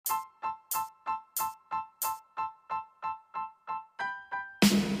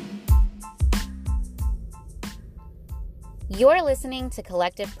You're listening to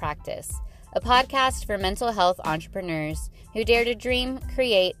Collective Practice, a podcast for mental health entrepreneurs who dare to dream,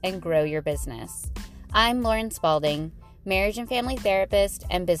 create, and grow your business. I'm Lauren Spalding, marriage and family therapist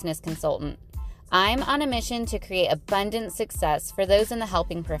and business consultant. I'm on a mission to create abundant success for those in the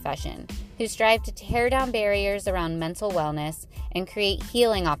helping profession who strive to tear down barriers around mental wellness and create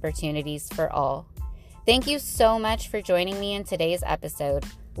healing opportunities for all. Thank you so much for joining me in today's episode.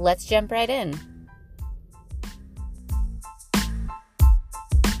 Let's jump right in.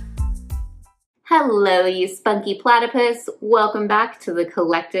 Hello, you spunky platypus. Welcome back to the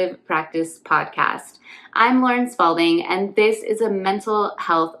Collective Practice podcast. I'm Lauren Spalding, and this is a mental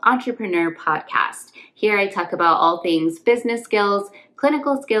health entrepreneur podcast. Here I talk about all things business skills,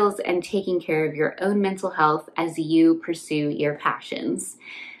 clinical skills, and taking care of your own mental health as you pursue your passions.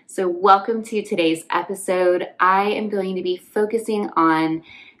 So welcome to today's episode. I am going to be focusing on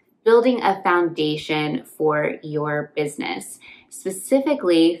building a foundation for your business.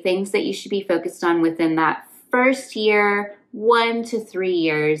 Specifically, things that you should be focused on within that first year, 1 to 3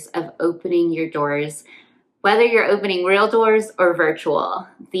 years of opening your doors, whether you're opening real doors or virtual.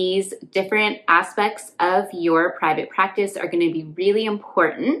 These different aspects of your private practice are going to be really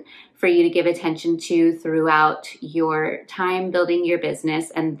important for you to give attention to throughout your time building your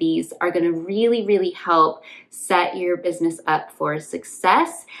business. And these are going to really help set your business up for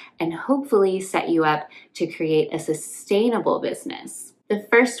success and hopefully set you up to create a sustainable business. The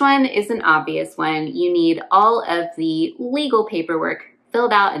first one is an obvious one. You need all of the legal paperwork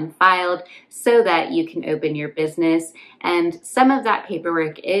filled out and filed so that you can open your business. And some of that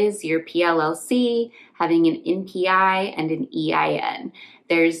paperwork is your PLLC, having an NPI and an EIN.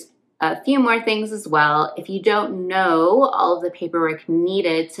 There's a few more things as well. If you don't know all of the paperwork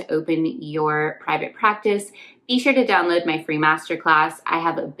needed to open your private practice, be sure to download my free masterclass. I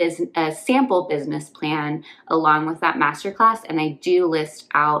have a sample business plan along with that masterclass, and I do list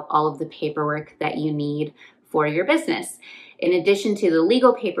out all of the paperwork that you need for your business. In addition to the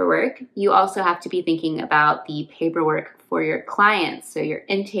legal paperwork, you also have to be thinking about the paperwork for your clients, so your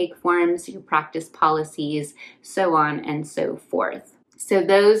intake forms, your practice policies, so on and so forth. So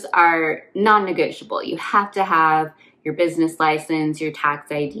those are non-negotiable. You have to have your business license, your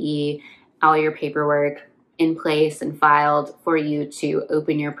tax ID, all your paperwork in place and filed for you to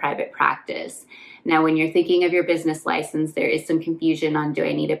open your private practice. Now, when you're thinking of your business license, there is some confusion on, do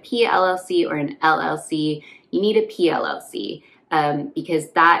I need a PLLC or an LLC? You need a PLLC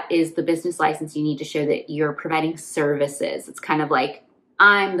because that is the business license you need to show that you're providing services. It's kind of like,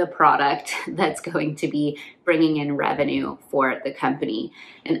 I'm the product that's going to be bringing in revenue for the company.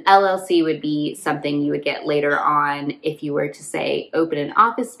 An LLC would be something you would get later on if you were to, say, open an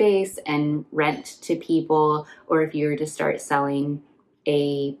office space and rent to people, or if you were to start selling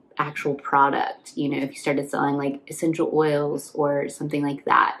a actual product. You know, if you started selling like essential oils or something like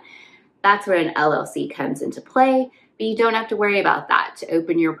that. That's where an LLC comes into play, but you don't have to worry about that. To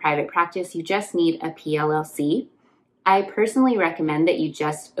open your private practice, you just need a PLLC. I personally recommend that you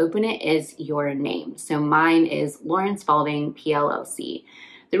just open it as your name. So mine is Lauren Spalding PLLC.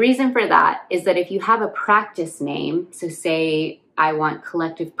 The reason for that is that if you have a practice name, so say I want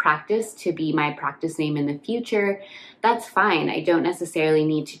Collective Practice to be my practice name in the future, that's fine. I don't necessarily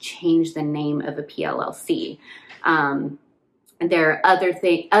need to change the name of a PLLC. There are other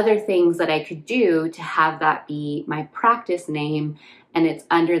things that I could do to have that be my practice name, and it's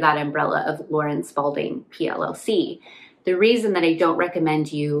under that umbrella of Lauren Spalding PLLC. The reason that I don't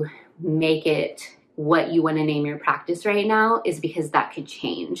recommend you make it what you want to name your practice right now is because that could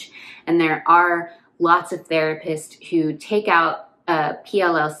change. And there are lots of therapists who take out a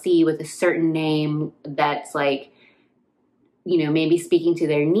PLLC with a certain name that's like, you know, maybe speaking to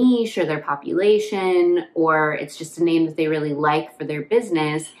their niche or their population, or it's just a name that they really like for their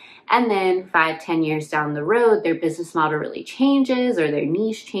business. And then 5-10 years down the road, their business model really changes or their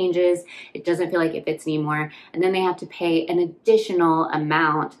niche changes. It doesn't feel like it fits anymore. And then they have to pay an additional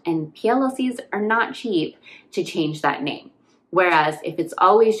amount. And PLLCs are not cheap to change that name. Whereas if it's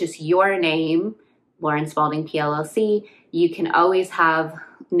always just your name, Lauren Spalding PLLC, you can always have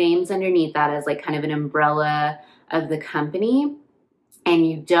names underneath that as like kind of an umbrella of the company, and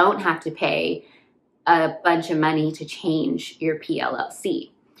you don't have to pay a bunch of money to change your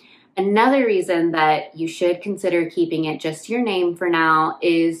PLLC. Another reason that you should consider keeping it just your name for now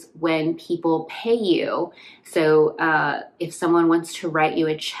is when people pay you. So if someone wants to write you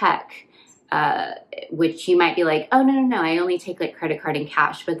a check, which you might be like, oh, no, I only take like credit card and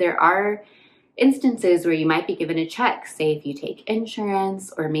cash. But there are instances where you might be given a check, say if you take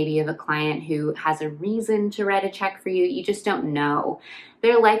insurance, or maybe you have a client who has a reason to write a check for you, you just don't know.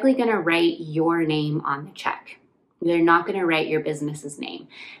 They're likely going to write your name on the check. They're not going to write your business's name.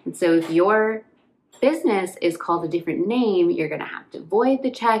 And so if your business is called a different name, you're going to have to void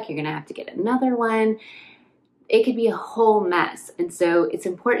the check. You're going to have to get another one. It could be a whole mess. And so it's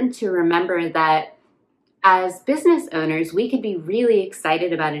important to remember that as business owners, we could be really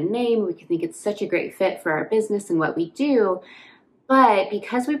excited about a name. We could think it's such a great fit for our business and what we do. But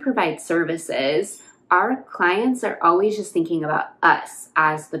because we provide services, our clients are always just thinking about us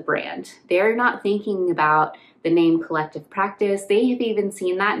as the brand. They're not thinking about the name Collective Practice. They have even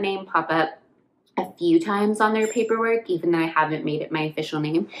seen that name pop up a few times on their paperwork, even though I haven't made it my official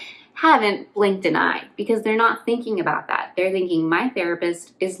name, haven't blinked an eye because they're not thinking about that. They're thinking my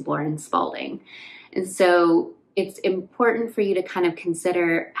therapist is Lauren Spalding. And so it's important for you to kind of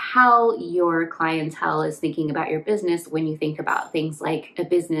consider how your clientele is thinking about your business when you think about things like a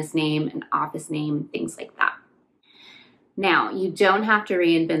business name, an office name, things like that. Now, you don't have to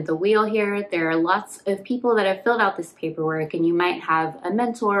reinvent the wheel here. There are lots of people that have filled out this paperwork, and you might have a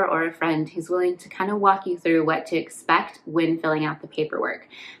mentor or a friend who's willing to kind of walk you through what to expect when filling out the paperwork.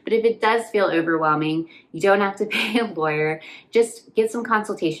 But if it does feel overwhelming, you don't have to pay a lawyer. Just get some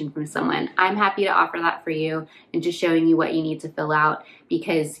consultation from someone. I'm happy to offer that for you and just showing you what you need to fill out,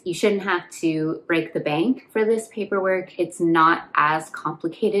 because you shouldn't have to break the bank for this paperwork. It's not as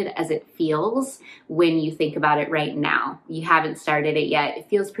complicated as it feels when you think about it right now. You haven't started it yet. It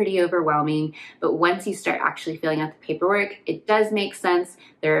feels pretty overwhelming, but once you start actually filling out the paperwork, it does make sense.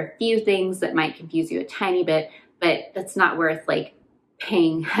 There are a few things that might confuse you a tiny bit, but that's not worth like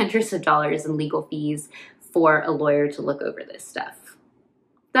paying hundreds of dollars in legal fees for a lawyer to look over this stuff.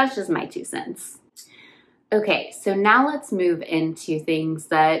 That's just my 2 cents. Okay, so now let's move into things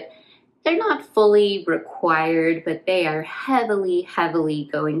that they're not fully required, but they are heavily, heavily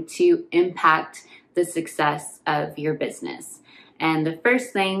going to impact the success of your business. And the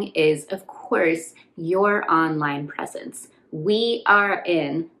first thing is, of course, your online presence. We are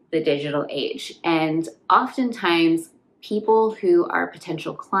in the digital age, and oftentimes people who are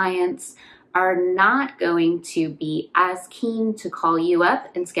potential clients are not going to be as keen to call you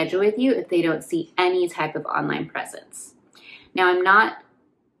up and schedule with you if they don't see any type of online presence. Now, I'm not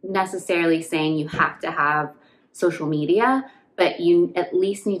necessarily saying you have to have social media, but you at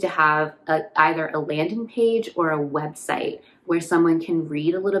least need to have either a landing page or a website where someone can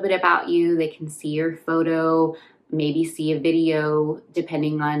read a little bit about you. They can see your photo, maybe see a video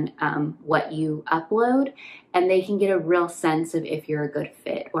depending on what you upload, and they can get a real sense of if you're a good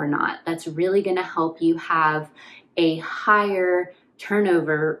fit or not. That's really going to help you have a higher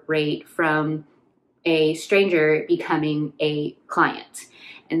turnover rate from a stranger becoming a client.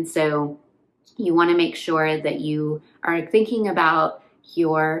 And so you want to make sure that you are thinking about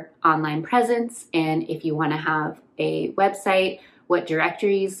your online presence, and if you want to have a website, what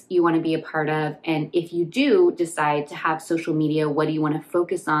directories you want to be a part of, and if you do decide to have social media, what do you want to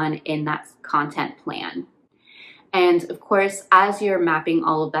focus on in that content plan. And of course, as you're mapping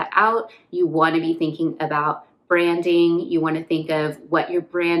all of that out, you want to be thinking about branding. You want to think of what your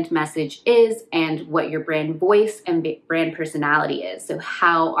brand message is and what your brand voice and brand personality is. So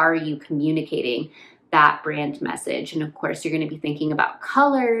how are you communicating that brand message? And of course, you're going to be thinking about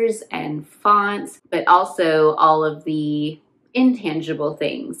colors and fonts, but also all of the intangible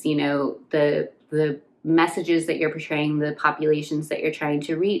things, you know, the messages that you're portraying, the populations that you're trying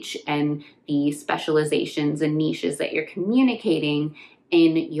to reach, and the specializations and niches that you're communicating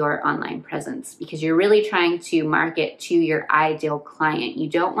in your online presence, because you're really trying to market to your ideal client. You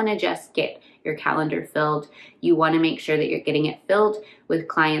don't want to just get your calendar filled. You want to make sure that you're getting it filled with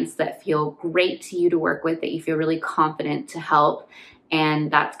clients that feel great to you to work with, that you feel really confident to help.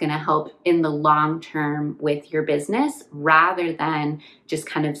 And that's going to help in the long term with your business, rather than just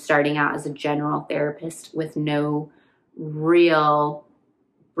kind of starting out as a general therapist with no real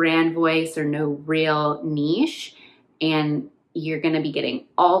brand voice or no real niche. And you're going to be getting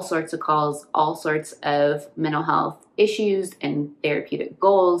all sorts of calls, all sorts of mental health issues and therapeutic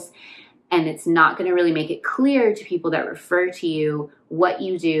goals. And it's not going to really make it clear to people that refer to you what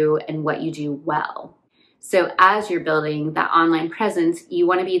you do and what you do well. So as you're building that online presence, you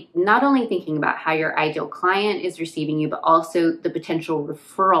want to be not only thinking about how your ideal client is receiving you, but also the potential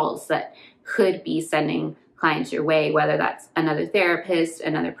referrals that could be sending clients your way, whether that's another therapist,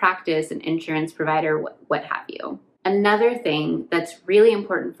 another practice, an insurance provider, what have you. Another thing that's really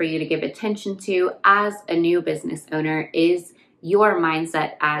important for you to give attention to as a new business owner is your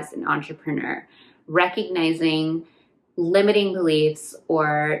mindset as an entrepreneur, recognizing limiting beliefs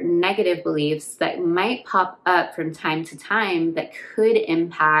or negative beliefs that might pop up from time to time that could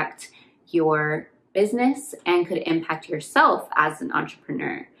impact your business and could impact yourself as an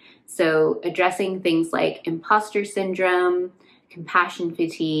entrepreneur. So addressing things like imposter syndrome, compassion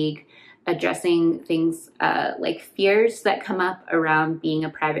fatigue, addressing things like fears that come up around being a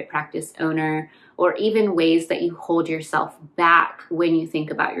private practice owner, or even ways that you hold yourself back when you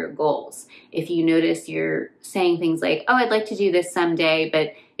think about your goals. If you notice you're saying things like, oh, I'd like to do this someday,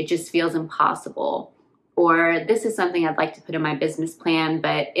 but it just feels impossible. Or this is something I'd like to put in my business plan,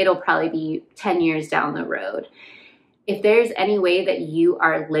 but it'll probably be 10 years down the road. If there's any way that you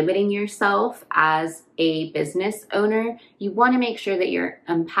are limiting yourself as a business owner, you want to make sure that you're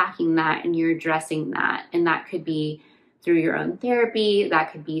unpacking that and you're addressing that. And that could be through your own therapy,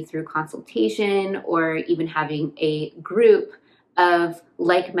 that could be through consultation, or even having a group of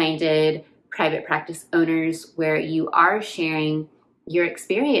like-minded private practice owners where you are sharing your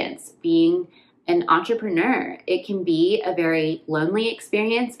experience being an entrepreneur. It can be a very lonely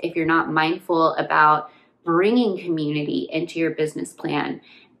experience if you're not mindful about bringing community into your business plan.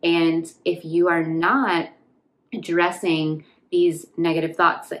 And if you are not addressing these negative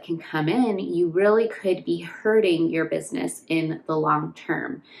thoughts that can come in, you really could be hurting your business in the long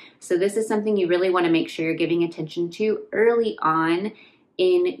term. So this is something you really want to make sure you're giving attention to early on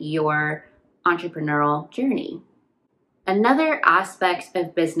in your entrepreneurial journey. Another aspect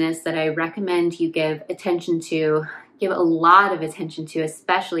of business that I recommend you give a lot of attention to,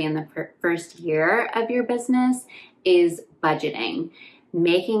 especially in the first year of your business, is budgeting.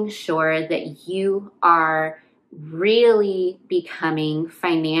 Making sure that you are really becoming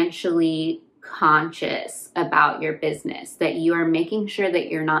financially conscious about your business, that you are making sure that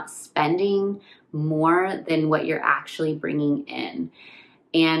you're not spending more than what you're actually bringing in.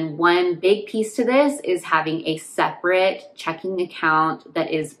 And one big piece to this is having a separate checking account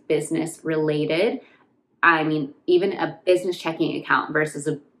that is business related. I mean, even a business checking account versus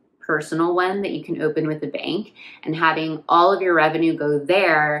a personal one that you can open with a bank, and having all of your revenue go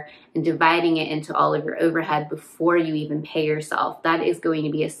there and dividing it into all of your overhead before you even pay yourself. That is going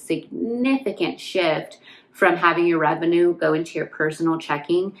to be a significant shift from having your revenue go into your personal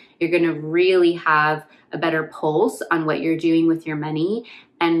checking. You're going to really have a better pulse on what you're doing with your money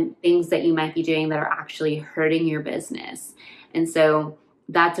and things that you might be doing that are actually hurting your business. And so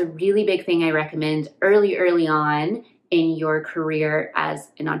that's a really big thing I recommend early on in your career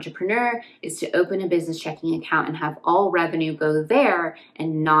as an entrepreneur, is to open a business checking account and have all revenue go there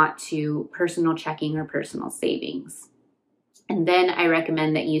and not to personal checking or personal savings. And then I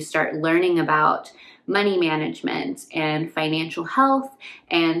recommend that you start learning about money management and financial health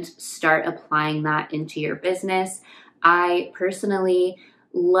and start applying that into your business. I personally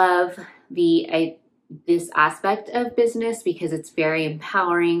love this aspect of business because it's very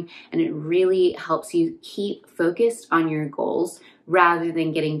empowering and it really helps you keep focused on your goals rather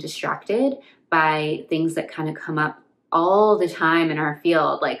than getting distracted by things that kind of come up all the time in our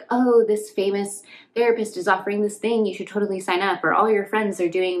field. Like, oh, this famous therapist is offering this thing, you should totally sign up. Or all your friends are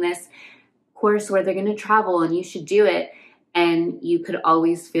doing this course where they're going to travel and you should do it. And you could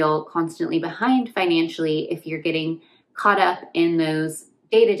always feel constantly behind financially if you're getting caught up in those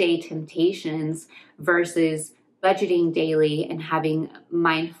day-to-day temptations versus budgeting daily and having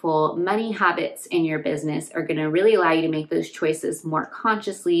mindful money habits in your business are going to really allow you to make those choices more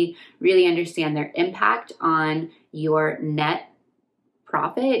consciously, really understand their impact on your net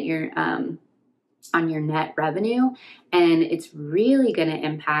profit, on your net revenue. And it's really going to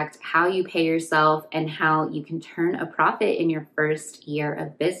impact how you pay yourself and how you can turn a profit in your first year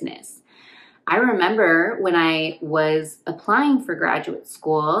of business. I remember when I was applying for graduate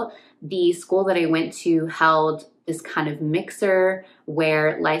school, the school that I went to held this kind of mixer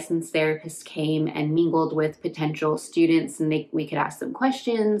where licensed therapists came and mingled with potential students, and we could ask them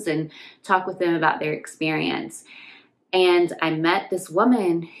questions and talk with them about their experience. And I met this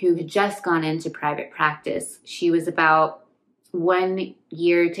woman who had just gone into private practice. She was about 1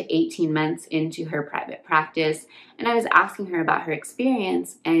 year to 18 months into her private practice. And I was asking her about her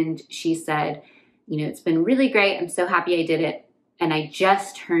experience, and she said, it's been really great. I'm so happy I did it. And I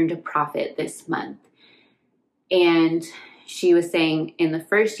just turned a profit this month. And she was saying in the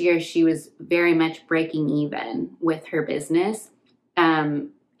first year, she was very much breaking even with her business.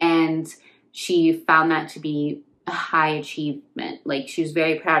 And she found that to be a high achievement. Like, she was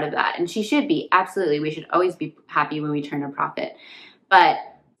very proud of that. And she should be. Absolutely. We should always be happy when we turn a profit. But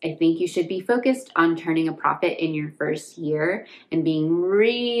I think you should be focused on turning a profit in your first year and being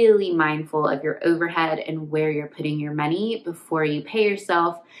really mindful of your overhead and where you're putting your money before you pay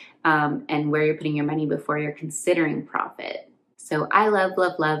yourself, and where you're putting your money before you're considering profit. So I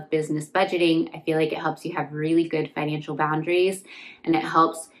love business budgeting. I feel like it helps you have really good financial boundaries, and it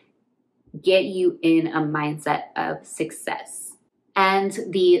helps get you in a mindset of success. And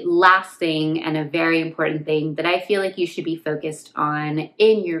the last thing, and a very important thing that I feel like you should be focused on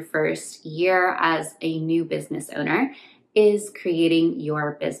in your first year as a new business owner, is creating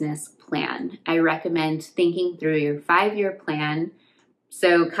your business plan. I recommend thinking through your 5-year plan.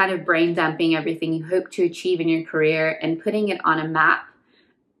 So kind of brain dumping everything you hope to achieve in your career and putting it on a map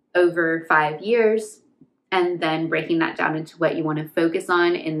over 5 years, and then breaking that down into what you want to focus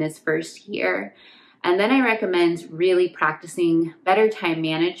on in this first year. And then I recommend really practicing better time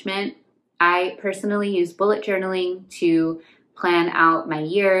management. I personally use bullet journaling to plan out my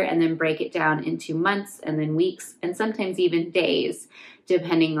year and then break it down into months and then weeks and sometimes even days,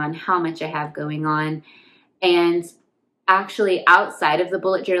 depending on how much I have going on. And actually, outside of the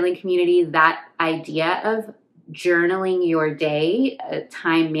bullet journaling community, that idea of journaling your day,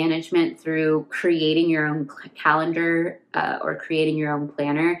 time management through creating your own calendar or creating your own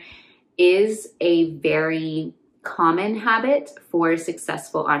planner, is a very common habit for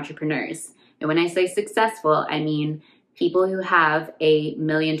successful entrepreneurs. And when I say successful, I mean people who have a $1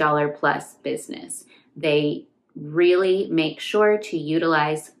 million plus business. They really make sure to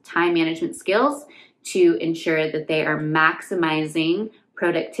utilize time management skills to ensure that they are maximizing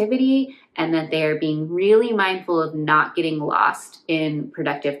productivity and that they are being really mindful of not getting lost in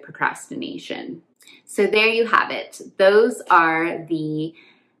productive procrastination. So there you have it. Those are the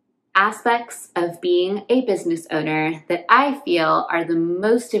aspects of being a business owner that I feel are the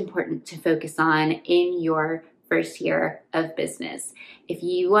most important to focus on in your first year of business. If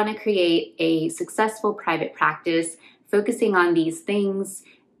you want to create a successful private practice, focusing on these things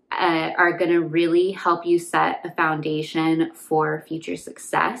are going to really help you set a foundation for future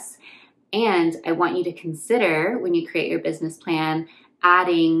success. And I want you to consider, when you create your business plan,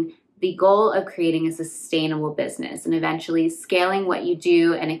 adding the goal of creating a sustainable business and eventually scaling what you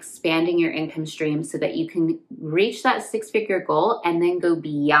do and expanding your income stream so that you can reach that 6-figure goal and then go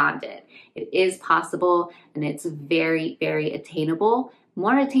beyond it. It is possible, and it's very, very attainable,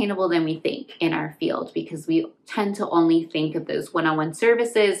 more attainable than we think in our field, because we tend to only think of those one-on-one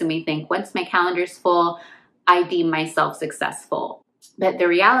services and we think, once my calendar's full, I deem myself successful. But the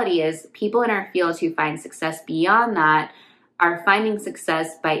reality is, people in our field who find success beyond that are finding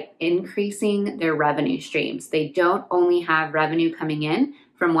success by increasing their revenue streams. They don't only have revenue coming in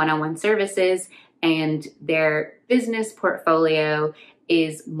from one-on-one services, and their business portfolio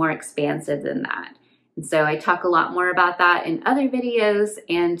is more expansive than that. And so I talk a lot more about that in other videos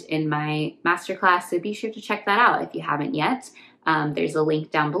and in my masterclass, so be sure to check that out if you haven't yet. There's a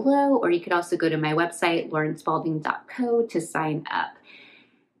link down below, or you could also go to my website, laurenspalding.co, to sign up.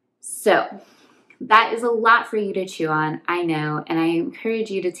 So that is a lot for you to chew on, I know, and I encourage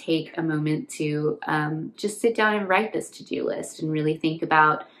you to take a moment to just sit down and write this to-do list and really think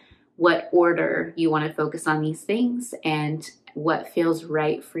about what order you want to focus on these things and what feels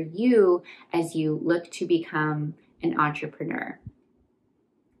right for you as you look to become an entrepreneur.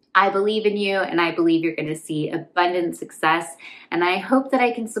 I believe in you, and I believe you're going to see abundant success, and I hope that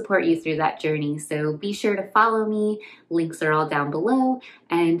I can support you through that journey. So be sure to follow me. Links are all down below,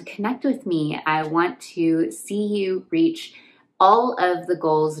 and connect with me. I want to see you reach all of the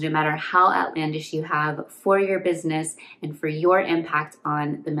goals, no matter how outlandish you have, for your business and for your impact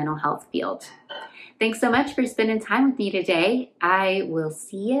on the mental health field. Thanks so much for spending time with me today. I will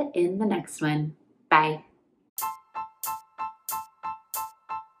see you in the next one. Bye.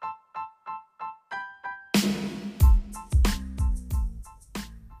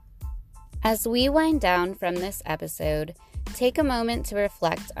 As we wind down from this episode, take a moment to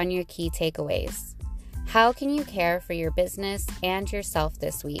reflect on your key takeaways. How can you care for your business and yourself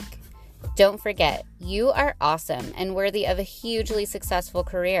this week? Don't forget, you are awesome and worthy of a hugely successful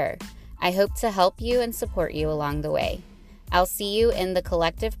career. I hope to help you and support you along the way. I'll see you in the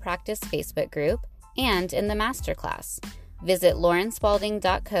Collective Practice Facebook group and in the masterclass. Visit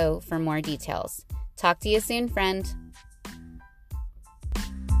laurenspalding.co for more details. Talk to you soon, friend.